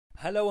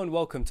Hello and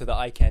welcome to the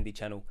Eye Candy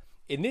channel.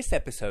 In this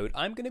episode,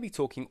 I'm going to be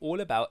talking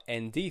all about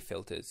ND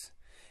filters.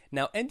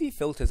 Now, ND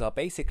filters are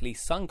basically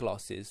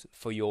sunglasses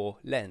for your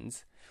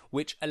lens,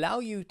 which allow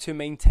you to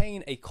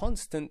maintain a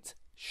constant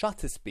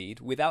shutter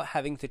speed without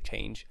having to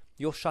change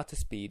your shutter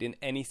speed in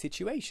any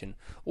situation.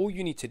 All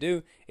you need to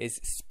do is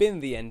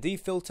spin the ND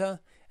filter,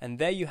 and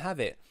there you have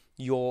it.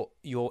 Your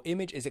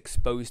image is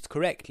exposed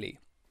correctly.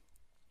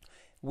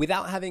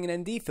 Without having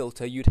an ND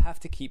filter, you'd have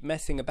to keep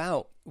messing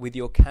about with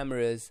your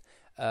camera's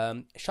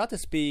shutter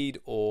speed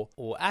or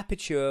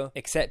aperture,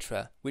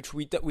 etc., which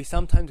we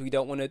sometimes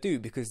don't want to do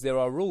because there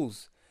are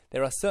rules.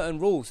 There are certain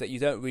rules that you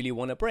don't really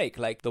want to break,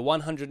 like the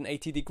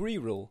 180-degree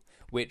rule,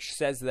 which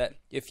says that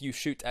if you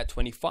shoot at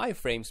 25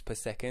 frames per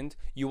second,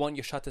 you want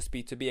your shutter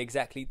speed to be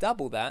exactly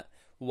double that,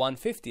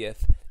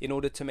 1/50th, in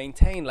order to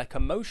maintain like a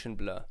motion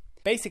blur.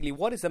 Basically,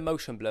 what is a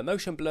motion blur?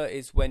 Motion blur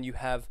is when you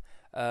have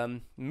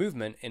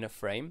movement in a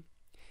frame,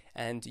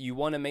 and you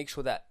want to make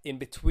sure that in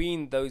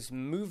between those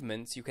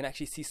movements you can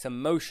actually see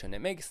some motion. It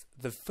makes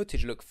the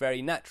footage look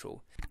very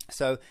natural.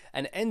 So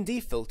an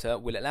ND filter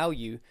will allow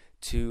you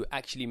to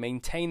actually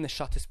maintain the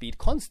shutter speed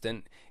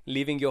constant,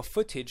 leaving your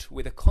footage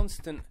with a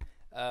constant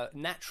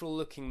natural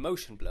looking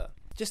motion blur.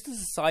 Just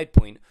as a side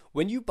point,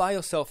 when you buy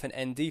yourself an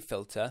ND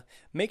filter,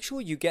 make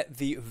sure you get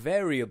the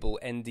variable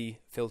ND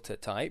filter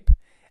type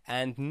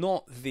and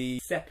not the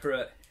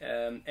separate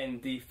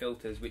ND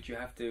filters, which you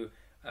have to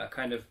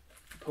kind of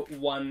put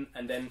one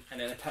and then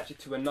attach it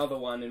to another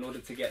one in order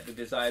to get the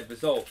desired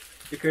result,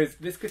 because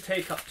this could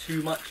take up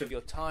too much of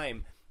your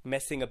time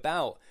messing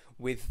about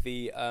with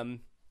the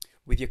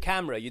with your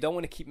camera. You don't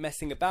want to keep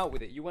messing about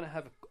with it. You want to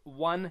have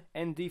one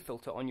ND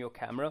filter on your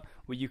camera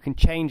where you can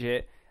change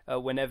it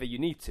whenever you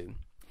need to.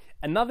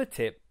 Another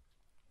tip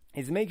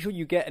is make sure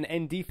you get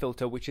an ND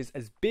filter which is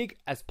as big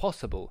as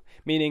possible,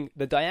 meaning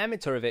the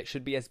diameter of it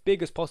should be as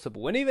big as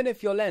possible. And even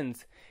if your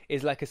lens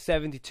is like a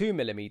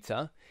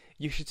 72mm,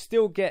 you should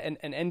still get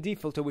an ND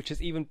filter which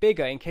is even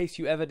bigger in case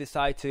you ever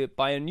decide to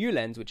buy a new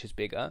lens which is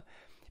bigger,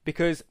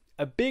 because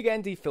a big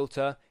ND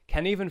filter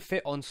can even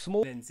fit on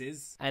small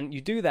lenses, and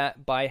you do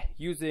that by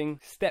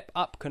using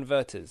step-up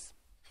converters.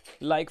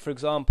 Like, for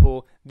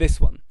example, this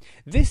one.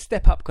 This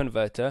step-up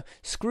converter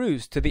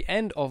screws to the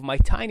end of my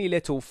tiny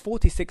little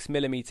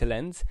 46mm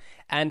lens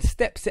and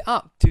steps it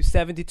up to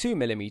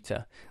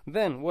 72mm.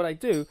 Then what I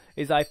do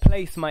is I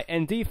place my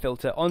ND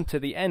filter onto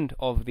the end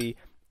of the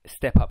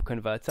step-up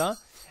converter,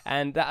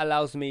 and that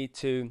allows me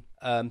to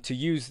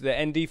use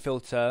the ND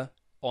filter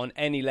on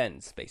any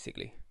lens,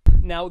 basically.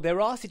 Now, there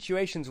are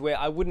situations where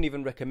I wouldn't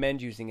even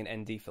recommend using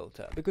an ND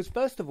filter, because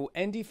first of all,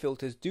 ND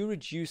filters do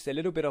reduce a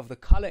little bit of the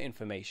color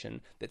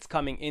information that's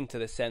coming into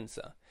the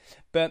sensor.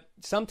 But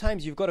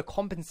sometimes you've got to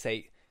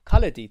compensate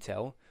color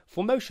detail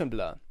for motion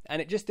blur,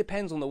 and it just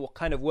depends on what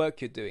kind of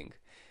work you're doing.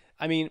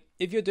 I mean,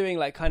 if you're doing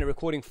like kind of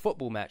recording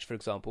football match, for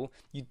example,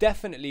 you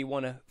definitely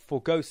want to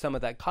forego some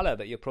of that color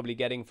that you're probably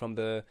getting from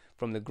the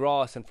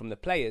grass and from the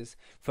players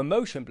for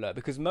motion blur,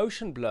 because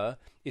motion blur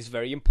is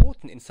very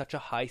important in such a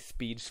high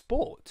speed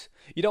sport.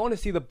 You don't want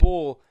to see the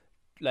ball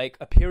like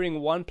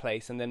appearing one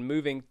place and then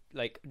moving,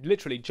 like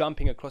literally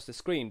jumping across the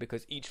screen,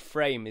 because each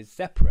frame is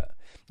separate.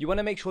 You want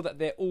to make sure that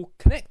they're all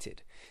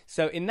connected.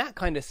 So in that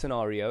kind of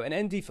scenario, an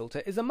ND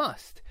filter is a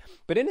must.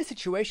 But in a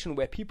situation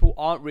where people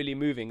aren't really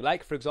moving,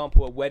 like for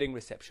example a wedding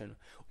reception,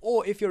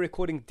 or if you're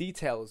recording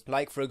details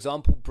like for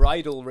example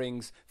bridal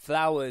rings,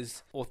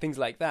 flowers, or things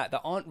like that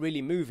aren't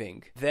really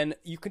moving, then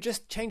you can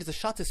just change the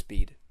shutter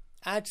speed,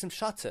 add some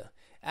shutter,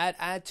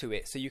 add to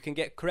it so you can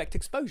get correct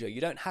exposure.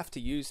 You don't have to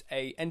use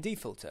a ND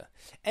filter.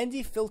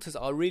 ND filters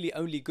are really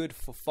only good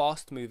for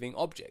fast moving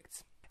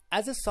objects.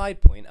 As a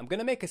side point, I'm going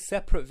to make a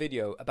separate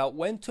video about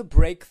when to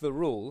break the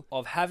rule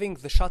of having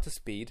the shutter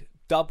speed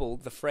double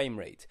the frame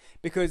rate,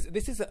 because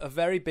this is a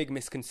very big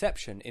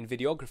misconception in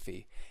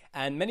videography,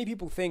 and many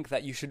people think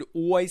that you should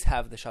always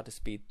have the shutter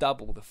speed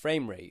double the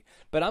frame rate,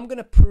 but I'm going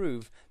to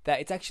prove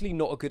that it's actually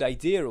not a good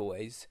idea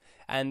always,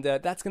 and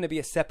that's going to be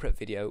a separate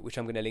video which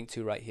I'm going to link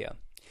to right here.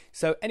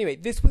 So anyway,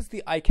 this was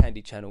the Eye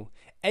Candy channel,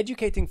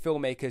 educating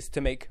filmmakers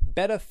to make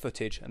better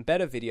footage and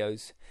better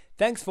videos.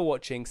 Thanks for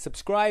watching.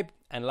 Subscribe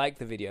and like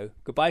the video.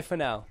 Goodbye for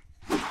now.